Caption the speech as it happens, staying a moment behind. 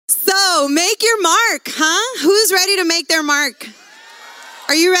So make your mark, huh? Who's ready to make their mark?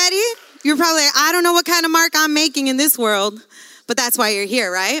 Are you ready? You're probably like, I don't know what kind of mark I'm making in this world, but that's why you're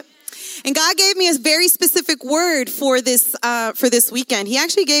here, right? And God gave me a very specific word for this weekend. He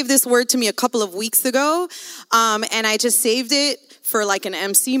actually gave this word to me a couple of weeks ago, and I just saved it for like an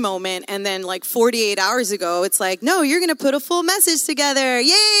MC moment. And then like 48 hours ago, it's like, no, you're going to put a full message together.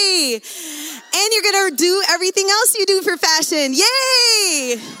 Yay. And you're going to do everything else you do for fashion.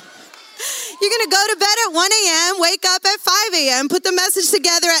 Yay. You're going to go to bed at 1 a.m., wake up at 5 a.m., put the message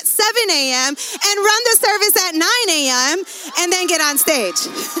together at 7 a.m., and run the service at 9 a.m., and then get on stage.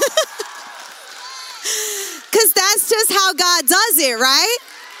 Because that's just how God does it, right?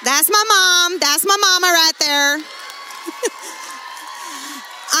 That's my mom. That's my mama right there.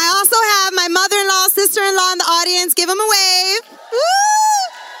 I also have my mother-in-law, sister-in-law in the audience. Give them a wave.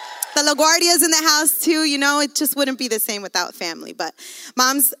 Woo! The LaGuardia's in the house too. You know, it just wouldn't be the same without family. But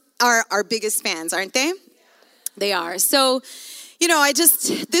moms are our biggest fans, aren't they? They are. So, you know,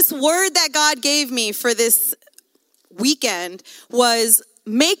 this word that God gave me for this weekend was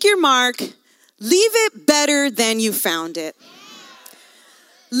make your mark, leave it better than you found it.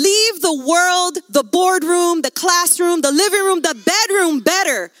 Leave the world, the boardroom, the classroom, the living room, the bedroom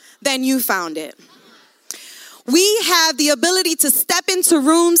better than you found it. We have the ability to step into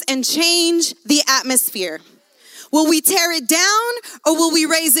rooms and change the atmosphere. Will we tear it down or will we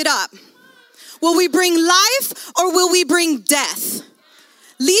raise it up? Will we bring life or will we bring death?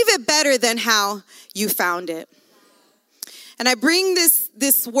 Leave it better than how you found it. And I bring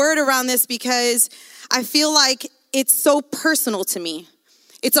this word around this because I feel like it's so personal to me.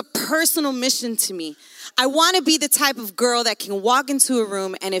 It's a personal mission to me. I want to be the type of girl that can walk into a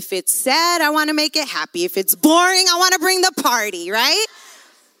room, and if it's sad, I want to make it happy. If it's boring, I want to bring the party, right?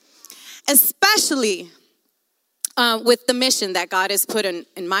 Especially with the mission that God has put in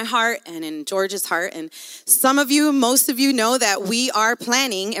my heart and in George's heart. And some of you, most of you know that we are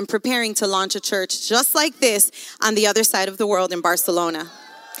planning and preparing to launch a church just like this on the other side of the world in Barcelona.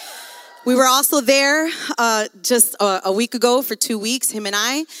 We were also there just a week ago for 2 weeks, him and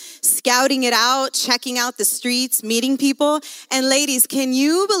I, scouting it out, checking out the streets, meeting people. And ladies, can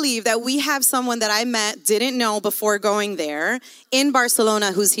you believe that we have someone that I met, didn't know before going there in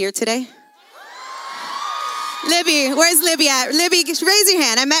Barcelona who's here today? Libby, where's Libby at? Libby, raise your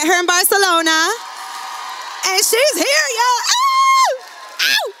hand. I met her in Barcelona. And she's here, y'all. Ow!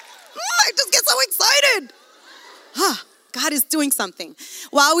 Ow! I just get so excited. God is doing something.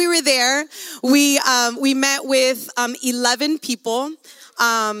 While we were there, we met with 11 people.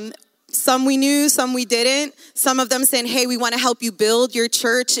 Some we knew, some we didn't. Some of them saying, hey, we want to help you build your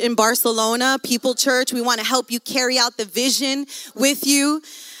church in Barcelona, People Church. We want to help you carry out the vision with you.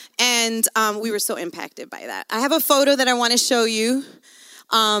 And we were so impacted by that. I have a photo that I want to show you.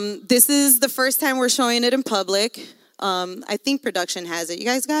 This is the first time we're showing it in public. I think production has it. You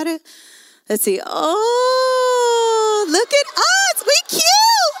guys got it? Let's see. Oh, look at us. We cute.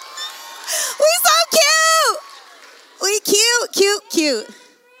 We so cute. We cute.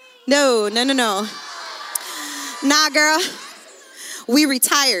 No. Nah, girl. We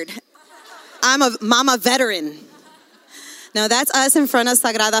retired. I'm a mama veteran. No, that's us in front of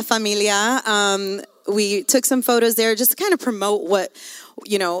Sagrada Familia. We took some photos there just to kind of promote what,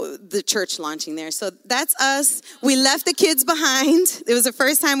 the church launching there. So that's us. We left the kids behind. It was the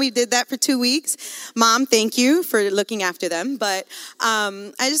first time we did that for 2 weeks. Mom, thank you for looking after them. But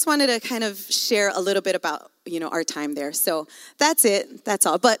I just wanted to kind of share a little bit about, our time there. So that's it. That's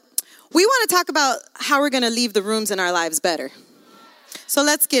all. But we want to talk about how we're going to leave the rooms in our lives better. So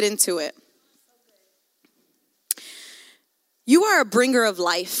let's get into it. You are a bringer of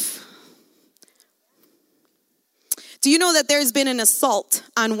life. Do you know that there's been an assault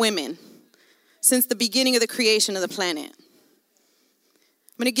on women since the beginning of the creation of the planet?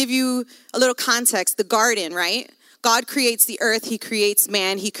 I'm going to give you a little context. The garden, right? God creates the earth. He creates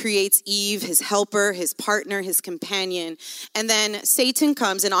man. He creates Eve, his helper, his partner, his companion. And then Satan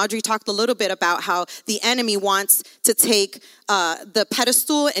comes, and Audrey talked a little bit about how the enemy wants to take the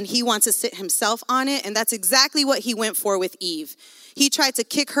pedestal and he wants to sit himself on it. And that's exactly what he went for with Eve. He tried to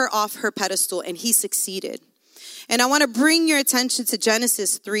kick her off her pedestal and he succeeded. And I want to bring your attention to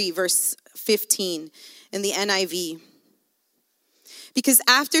Genesis 3, verse 15 in the NIV. Because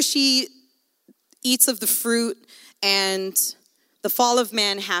after she eats of the fruit and the fall of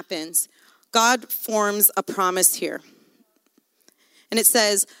man happens, God forms a promise here. And it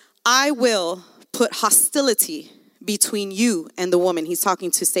says, I will put hostility between you and the woman. He's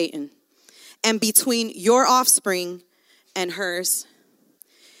talking to Satan. And between your offspring and hers.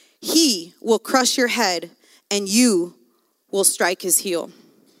 He will crush your head and you will strike his heel.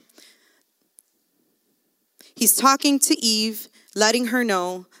 He's talking to Eve, letting her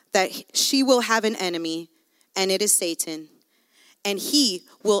know that she will have an enemy, and it is Satan. And he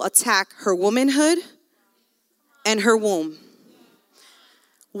will attack her womanhood and her womb.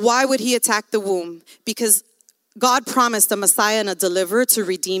 Why would he attack the womb? Because God promised a Messiah and a deliverer to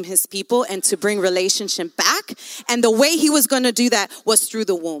redeem his people and to bring relationship back. And the way he was going to do that was through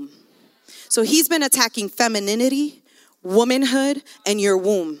the womb. So he's been attacking femininity, womanhood, and your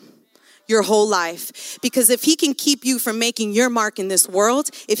womb your whole life. Because if he can keep you from making your mark in this world,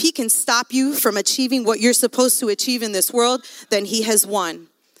 if he can stop you from achieving what you're supposed to achieve in this world, then he has won.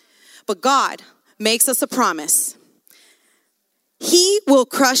 But God makes us a promise. He will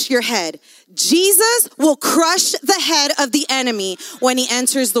crush your head. Jesus will crush the head of the enemy when he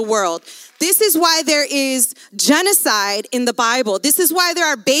enters the world. This is why there is genocide in the Bible. This is why there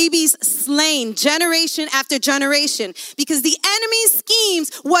are babies slain generation after generation. Because the enemy's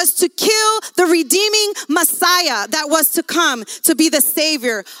schemes was to kill the redeeming Messiah that was to come to be the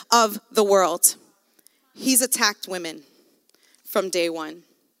savior of the world. He's attacked women from day one.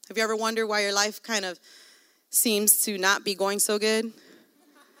 Have you ever wondered why your life kind of seems to not be going so good?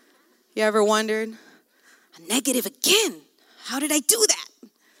 You ever wondered? A negative again. How did I do that?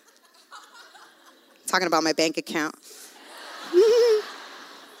 Talking about my bank account.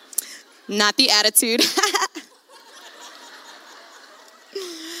 Not the attitude.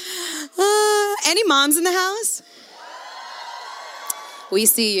 Any moms in the house? We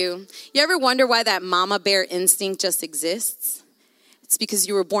see you. You ever wonder why that mama bear instinct just exists? It's because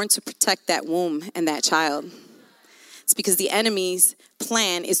you were born to protect that womb and that child. It's because the enemy's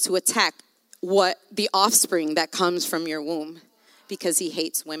plan is to attack the offspring that comes from your womb, because he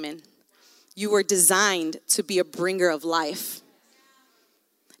hates women. You were designed to be a bringer of life.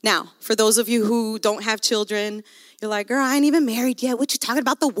 Now, for those of you who don't have children, you're like, girl, I ain't even married yet. What you talking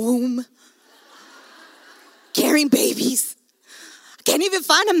about the womb? Carrying babies. I can't even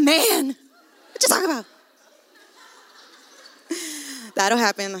find a man. What you talking about? That'll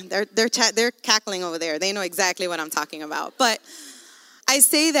happen. They're cackling over there. They know exactly what I'm talking about. But I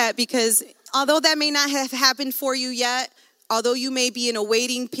say that because although that may not have happened for you yet, although you may be in a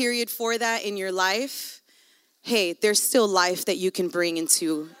waiting period for that in your life, hey, there's still life that you can bring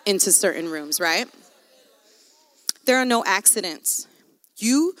into certain rooms, right? There are no accidents.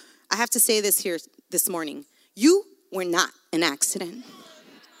 I have to say this here this morning. You were not an accident.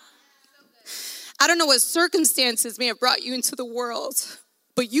 I don't know what circumstances may have brought you into the world,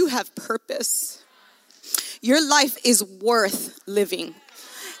 but you have purpose. Your life is worth living,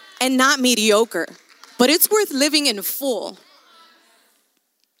 and not mediocre, but it's worth living in full.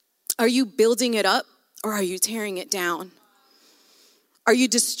 Are you building it up, or are you tearing it down? Are you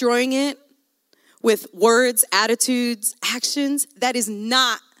destroying it with words, attitudes, actions? That is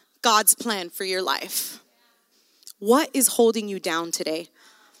not God's plan for your life. What is holding you down today?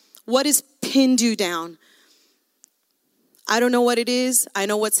 What has pinned you down? I don't know what it is. I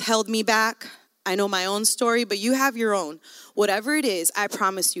know what's held me back. I know my own story, but you have your own. Whatever it is, I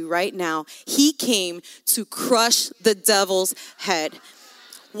promise you right now, he came to crush the devil's head.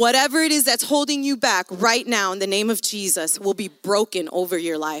 Whatever it is that's holding you back right now in the name of Jesus will be broken over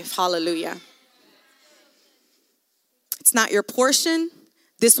your life. Hallelujah. It's not your portion.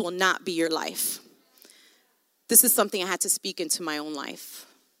 This will not be your life. This is something I had to speak into my own life.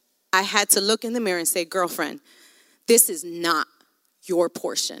 I had to look in the mirror and say, girlfriend, this is not your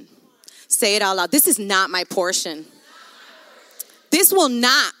portion. Say it out loud. This is not my portion. This will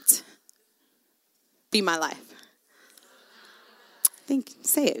not be my life.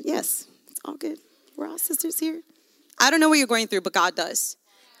 Say it. Yes, it's all good. We're all sisters here. I don't know what you're going through, but God does.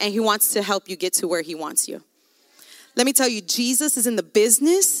 And he wants to help you get to where he wants you. Let me tell you, Jesus is in the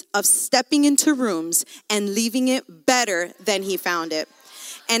business of stepping into rooms and leaving it better than he found it.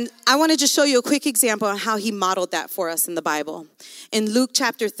 And I want to just show you a quick example on how he modeled that for us in the Bible. In Luke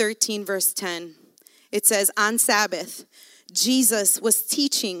chapter 13, verse 10, it says, on Sabbath, Jesus was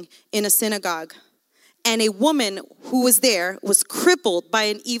teaching in a synagogue, and a woman who was there was crippled by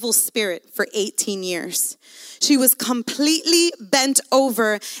an evil spirit for 18 years. She was completely bent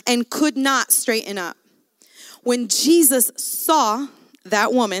over and could not straighten up. When Jesus saw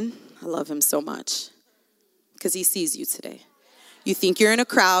that woman, I love him so much because he sees you today. You think you're in a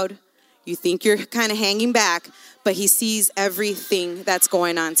crowd. You think you're kind of hanging back, but he sees everything that's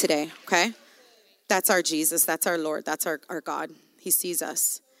going on today, okay? That's our Jesus. That's our Lord. That's our God. He sees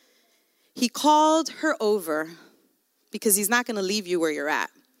us. He called her over because he's not going to leave you where you're at.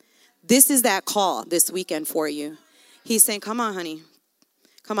 This is that call this weekend for you. He's saying, come on, honey.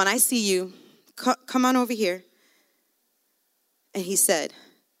 Come on, I see you. Come on over here. And he said,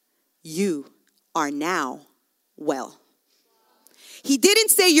 you are now well. He didn't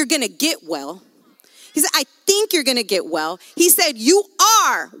say you're going to get well. He said, I think you're going to get well. He said, you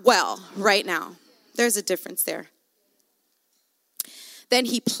are well right now. There's a difference there. Then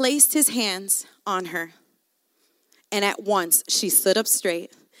he placed his hands on her. And at once she stood up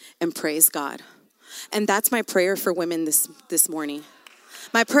straight and praised God. And that's my prayer for women this morning.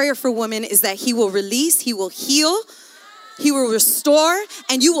 My prayer for women is that he will release, he will heal, he will restore,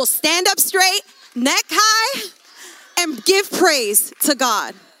 and you will stand up straight, neck high, and give praise to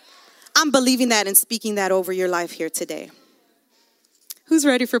God. I'm believing that and speaking that over your life here today. Who's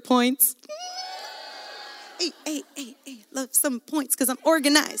ready for points? Hey, love some points because I'm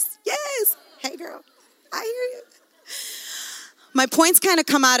organized. Yes. Hey, girl, I hear you. My points kind of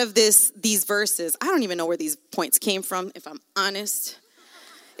come out of these verses. I don't even know where these points came from, if I'm honest.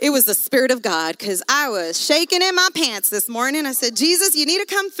 It was the Spirit of God because I was shaking in my pants this morning. I said, Jesus, you need to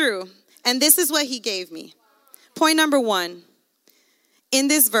come through. And this is what he gave me. Point number 1. In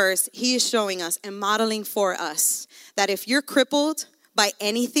this verse, he is showing us and modeling for us that if you're crippled by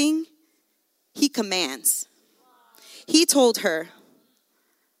anything, he commands. He told her,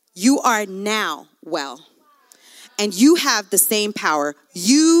 you are now well. And you have the same power.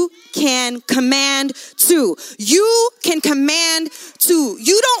 You can command too. You can command too.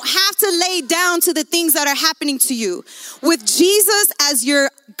 You don't have to lay down to the things that are happening to you. With Jesus as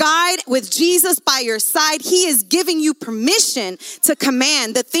your guide, with Jesus by your side, he is giving you permission to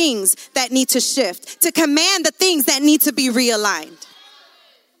command the things that need to shift, to command the things that need to be realigned.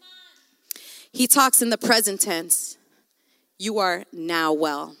 He talks in the present tense. You are now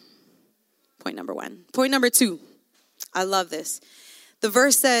well. Point number 1. Point number 2. I love this. The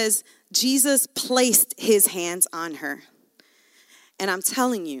verse says, Jesus placed his hands on her. And I'm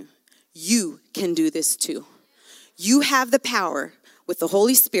telling you, you can do this too. You have the power with the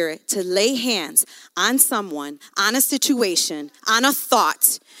Holy Spirit to lay hands on someone, on a situation, on a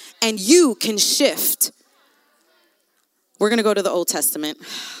thought, and you can shift. We're going to go to the Old Testament.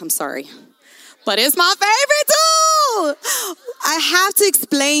 I'm sorry, but it's my favorite too. I have to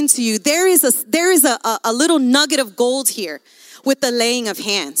explain to you, there is a little nugget of gold here with the laying of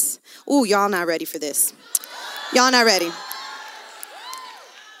hands. Ooh, y'all not ready for this. Y'all not ready.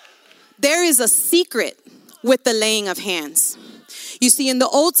 There is a secret with the laying of hands. You see, in the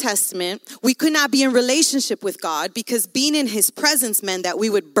Old Testament, we could not be in relationship with God because being in his presence meant that we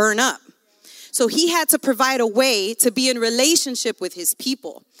would burn up. So he had to provide a way to be in relationship with his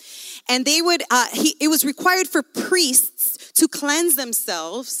people. And they would, it was required for priests to cleanse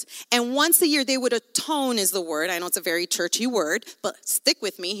themselves. And once a year, they would atone is the word. I know it's a very churchy word, but stick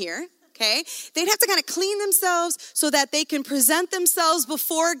with me here, okay? They'd have to kind of clean themselves so that they can present themselves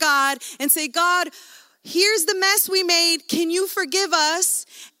before God and say, God, here's the mess we made. Can you forgive us?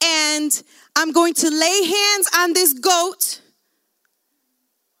 And I'm going to lay hands on this goat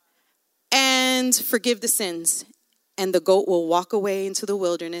and forgive the sins. And the goat will walk away into the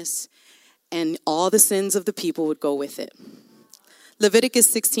wilderness, and all the sins of the people would go with it.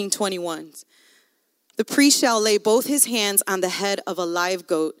 Leviticus 16:21. The priest shall lay both his hands on the head of a live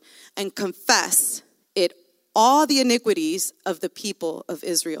goat and confess it all the iniquities of the people of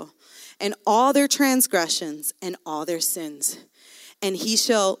Israel, and all their transgressions and all their sins. And he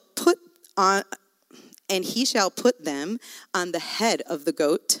shall put them on the head of the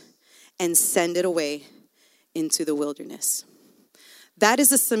goat and send it away into the wilderness. That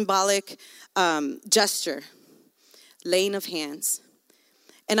is a symbolic gesture, laying of hands.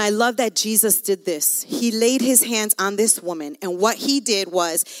 And I love that Jesus did this. He laid his hands on this woman. And what he did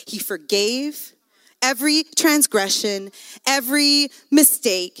was he forgave every transgression, every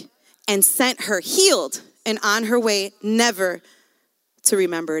mistake, and sent her healed and on her way never to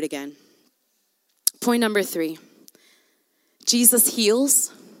remember it again. Point number 3. Jesus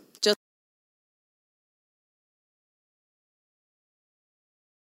heals.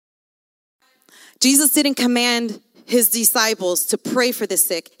 Jesus didn't command his disciples to pray for the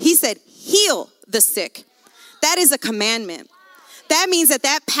sick. He said, heal the sick. That is a commandment. That means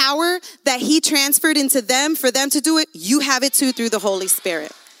that power that he transferred into them, for them to do it, you have it too through the Holy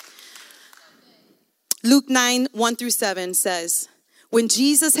Spirit. Luke 9:1-7 says, when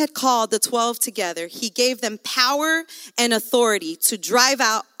Jesus had called the 12 together, he gave them power and authority to drive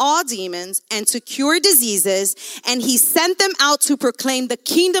out all demons and to cure diseases. And he sent them out to proclaim the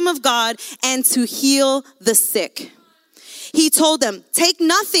kingdom of God and to heal the sick. He told them, take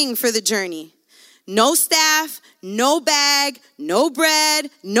nothing for the journey. No staff, no bag, no bread,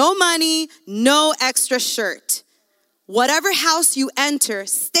 no money, no extra shirt. Whatever house you enter,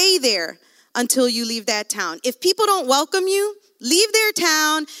 stay there until you leave that town. If people don't welcome you, Leave their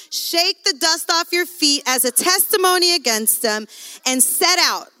town, shake the dust off your feet as a testimony against them, and set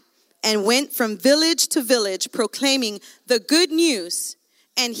out and went from village to village proclaiming the good news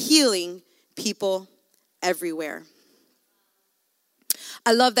and healing people everywhere.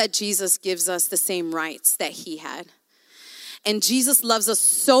 I love that Jesus gives us the same rights that he had. And Jesus loves us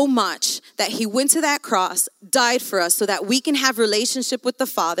so much that he went to that cross, died for us so that we can have relationship with the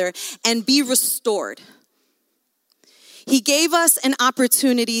Father and be restored. He gave us an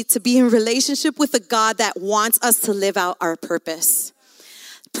opportunity to be in relationship with a God that wants us to live out our purpose.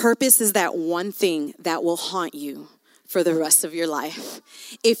 Purpose is that one thing that will haunt you for the rest of your life.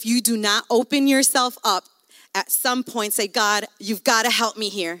 If you do not open yourself up at some point, say, God, you've got to help me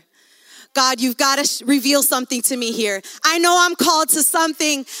here. God, you've got to reveal something to me here. I know I'm called to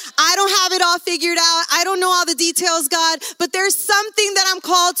something. I don't have it all figured out. I don't know all the details, God, but there's something that I'm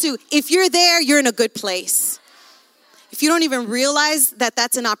called to. If you're there, you're in a good place. If you don't even realize that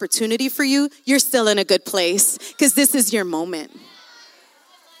that's an opportunity for you, you're still in a good place because this is your moment.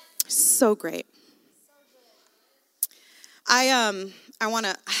 So great. I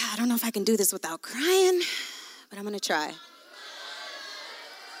don't know if I can do this without crying, but I'm going to try.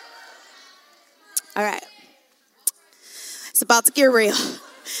 All right. It's about to get real.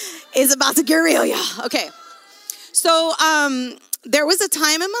 It's about to get real, y'all. Okay. So there was a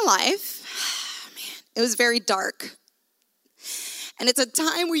time in my life, it was very dark. And it's a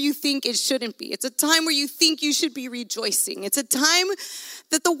time where you think it shouldn't be. It's a time where you think you should be rejoicing. It's a time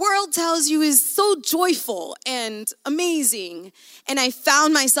that the world tells you is so joyful and amazing. And I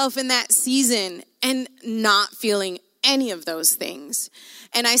found myself in that season and not feeling any of those things.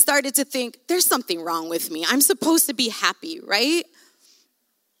 And I started to think, there's something wrong with me. I'm supposed to be happy, right?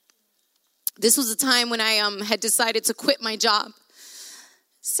 This was a time when I had decided to quit my job,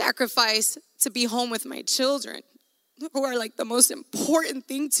 sacrifice to be home with my children, who are like the most important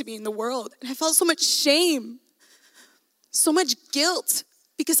thing to me in the world. And I felt so much shame, so much guilt,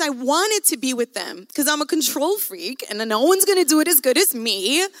 because I wanted to be with them, because I'm a control freak, and no one's going to do it as good as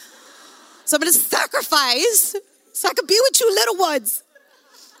me. So I'm going to sacrifice so I could be with you little ones.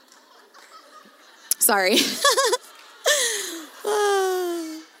 Sorry.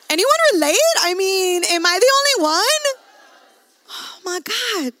 Anyone relate? I mean, am I the only one? Oh my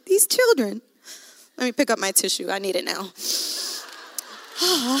God, these children. Let me pick up my tissue. I need it now.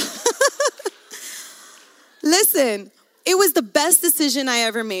 Listen, it was the best decision I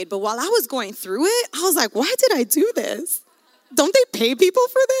ever made. But while I was going through it, I was like, why did I do this? Don't they pay people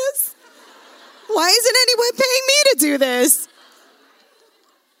for this? Why isn't anyone paying me to do this?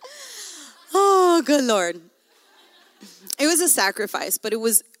 Oh, good Lord. It was a sacrifice, but it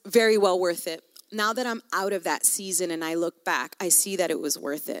was very well worth it. Now that I'm out of that season and I look back, I see that it was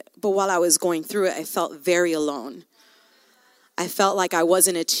worth it. But while I was going through it, I felt very alone. I felt like I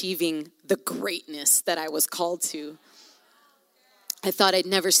wasn't achieving the greatness that I was called to. I thought I'd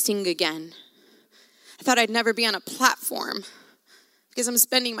never sing again. I thought I'd never be on a platform because I'm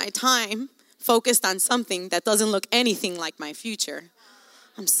spending my time focused on something that doesn't look anything like my future.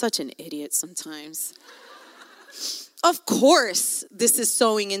 I'm such an idiot sometimes. Of course, this is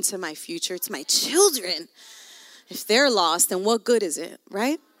sowing into my future. It's my children. If they're lost, then what good is it,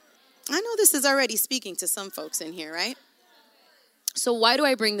 right? I know this is already speaking to some folks in here, right? So why do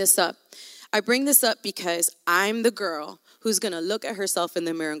I bring this up? I bring this up because I'm the girl who's going to look at herself in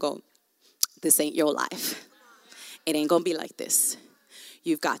the mirror and go, this ain't your life. It ain't going to be like this.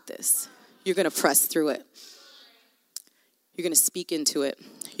 You've got this. You're going to press through it. You're going to speak into it.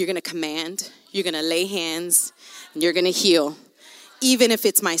 You're going to command. You're going to lay hands. And you're going to heal. Even if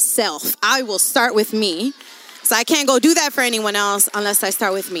it's myself, I will start with me. So I can't go do that for anyone else unless I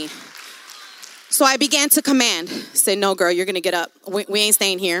start with me. So I began to command. Say, no, girl, you're going to get up. We ain't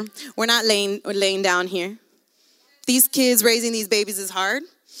staying here. We're not laying down here. These kids, raising these babies is hard.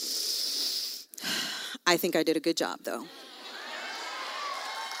 I think I did a good job, though.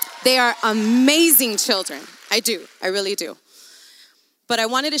 They are amazing children. I do. I really do. But I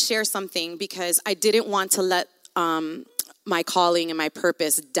wanted to share something because I didn't want to let my calling and my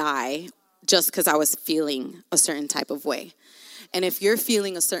purpose die just because I was feeling a certain type of way. And if you're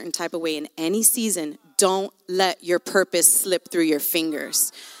feeling a certain type of way in any season, don't let your purpose slip through your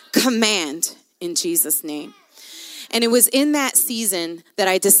fingers. Command in Jesus' name. And it was in that season that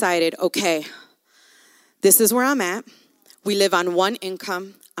I decided, okay, this is where I'm at. We live on one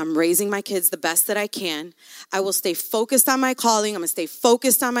income. I'm raising my kids the best that I can. I will stay focused on my calling. I'm going to stay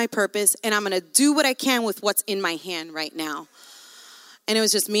focused on my purpose. And I'm going to do what I can with what's in my hand right now. And it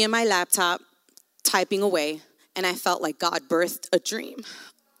was just me and my laptop typing away. And I felt like God birthed a dream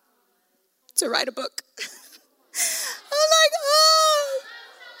to write a book. I'm like, oh.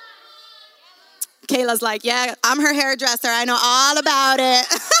 Kayla's like, yeah, I'm her hairdresser. I know all about it.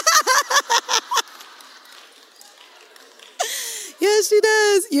 Yes, she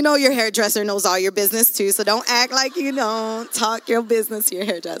does. You know your hairdresser knows all your business too, so don't act like you don't. Talk your business to your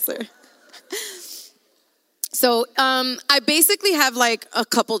hairdresser. So I basically have like a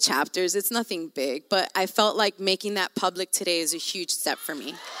couple chapters. It's nothing big, but I felt like making that public today is a huge step for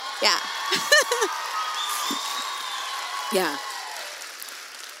me. Yeah. Yeah.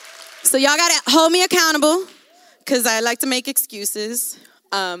 So y'all got to hold me accountable because I like to make excuses.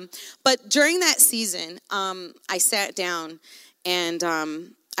 But during that season, I sat down and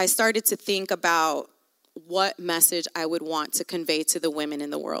I started to think about what message I would want to convey to the women in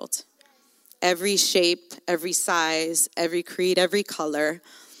the world. Every shape, every size, every creed, every color,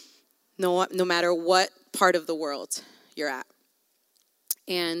 no matter what part of the world you're at.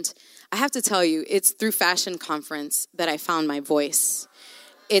 And I have to tell you, it's through Fashion Conference that I found my voice.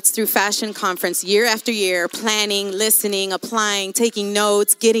 It's through Fashion Conference year after year, planning, listening, applying, taking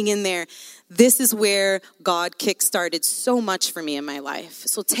notes, getting in there. This is where God kickstarted so much for me in my life.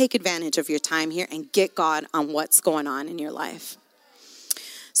 So take advantage of your time here and get God on what's going on in your life.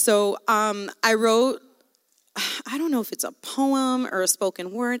 So I wrote, I don't know if it's a poem or a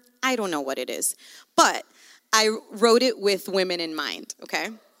spoken word. I don't know what it is. But I wrote it with women in mind, okay?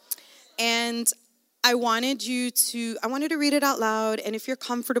 And I wanted to read it out loud. And if you're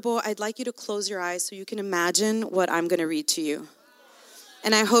comfortable, I'd like you to close your eyes so you can imagine what I'm going to read to you.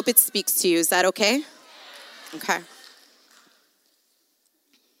 And I hope it speaks to you. Is that okay? Okay.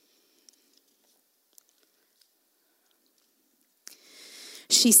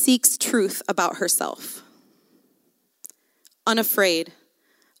 She seeks truth about herself, unafraid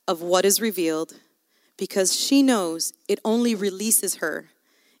of what is revealed, because she knows it only releases her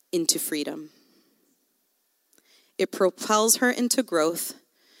into freedom. It propels her into growth,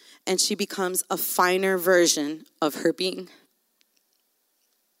 and she becomes a finer version of her being.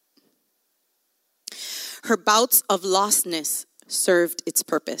 Her bouts of lostness served its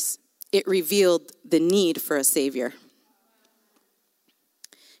purpose. It revealed the need for a savior.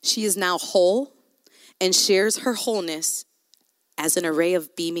 She is now whole and shares her wholeness as an array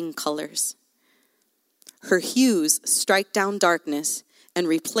of beaming colors. Her hues strike down darkness and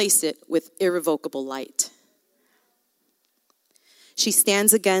replace it with irrevocable light. She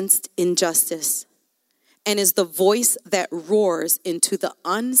stands against injustice and is the voice that roars into the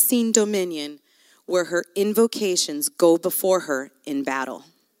unseen dominion where her invocations go before her in battle.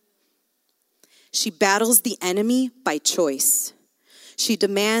 She battles the enemy by choice. She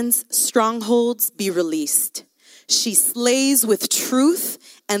demands strongholds be released. She slays with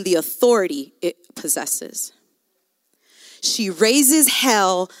truth and the authority it possesses. She raises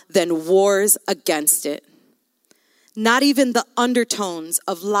hell, then wars against it. Not even the undertones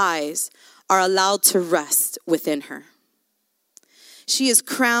of lies are allowed to rest within her. She is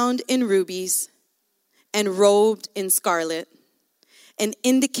crowned in rubies and robed in scarlet, an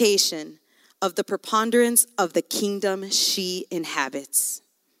indication of the preponderance of the kingdom she inhabits.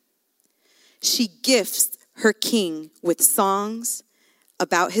 She gifts her king with songs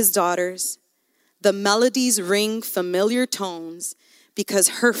about his daughters. The melodies ring familiar tones because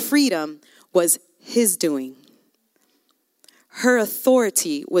her freedom was his doing. Her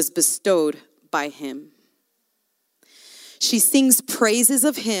authority was bestowed by him. She sings praises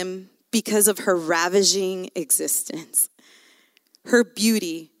of him because of her ravishing existence. Her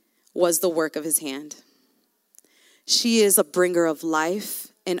beauty was the work of his hand. She is a bringer of life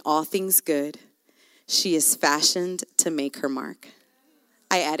and all things good. She is fashioned to make her mark.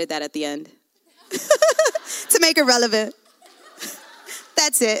 I added that at the end. To make her relevant.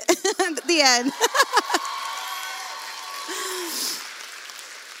 That's it. The end.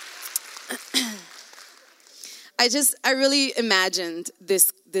 I really imagined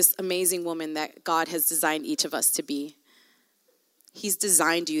this amazing woman that God has designed each of us to be. He's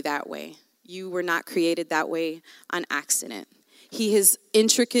designed you that way. You were not created that way on accident. He has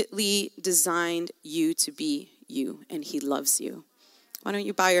intricately designed you to be you, and he loves you. Why don't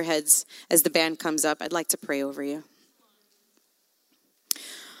you bow your heads as the band comes up? I'd like to pray over you.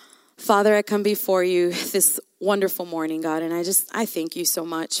 Father, I come before you this wonderful morning, God, and I thank you so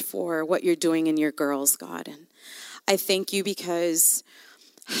much for what you're doing in your girls, God. And I thank you because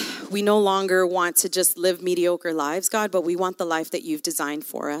we no longer want to just live mediocre lives, God, but we want the life that you've designed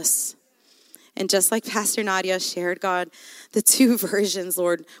for us. And just like Pastor Nadia shared, God, the two versions,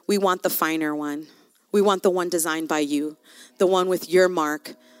 Lord, we want the finer one. We want the one designed by you, the one with your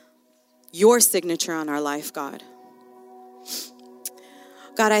mark, your signature on our life, God.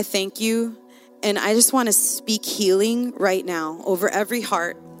 God, I thank you And I just want to speak healing right now over every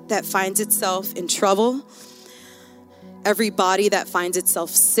heart that finds itself in trouble, every body that finds itself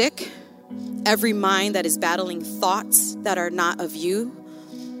sick, every mind that is battling thoughts that are not of you.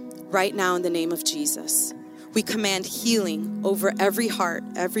 Right now, in the name of Jesus, we command healing over every heart,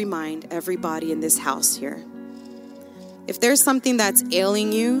 every mind, every body in this house here. If there's something that's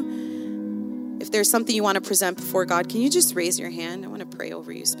ailing you, if there's something you want to present before God, can you just raise your hand? I want to pray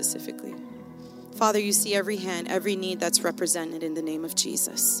over you specifically. Father, you see every hand, every need that's represented in the name of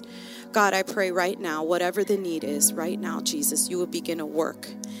Jesus. God, I pray right now, whatever the need is, right now, Jesus, you will begin to work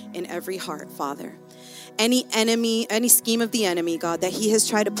in every heart, Father. Any enemy, any scheme of the enemy, God, that he has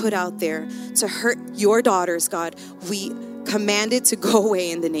tried to put out there to hurt your daughters, God, we command it to go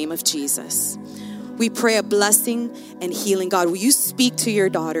away in the name of Jesus. We pray a blessing and healing, God. Will you speak to your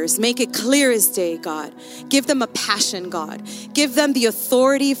daughters? Make it clear as day, God. Give them a passion, God. Give them the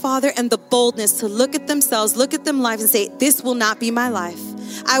authority, Father, and the boldness to look at themselves, look at them lives and say, this will not be my life.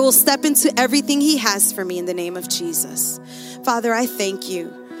 I will step into everything he has for me in the name of Jesus. Father, I thank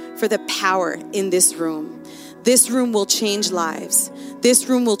you for the power in this room. This room will change lives. This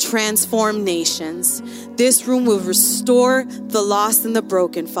room will transform nations. This room will restore the lost and the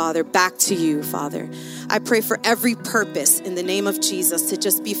broken, Father, back to you, Father. I pray for every purpose in the name of Jesus to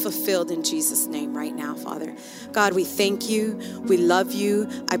just be fulfilled in Jesus' name right now, Father. God, we thank you. We love you.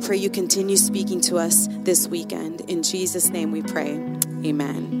 I pray you continue speaking to us this weekend. In Jesus' name we pray.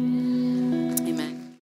 Amen.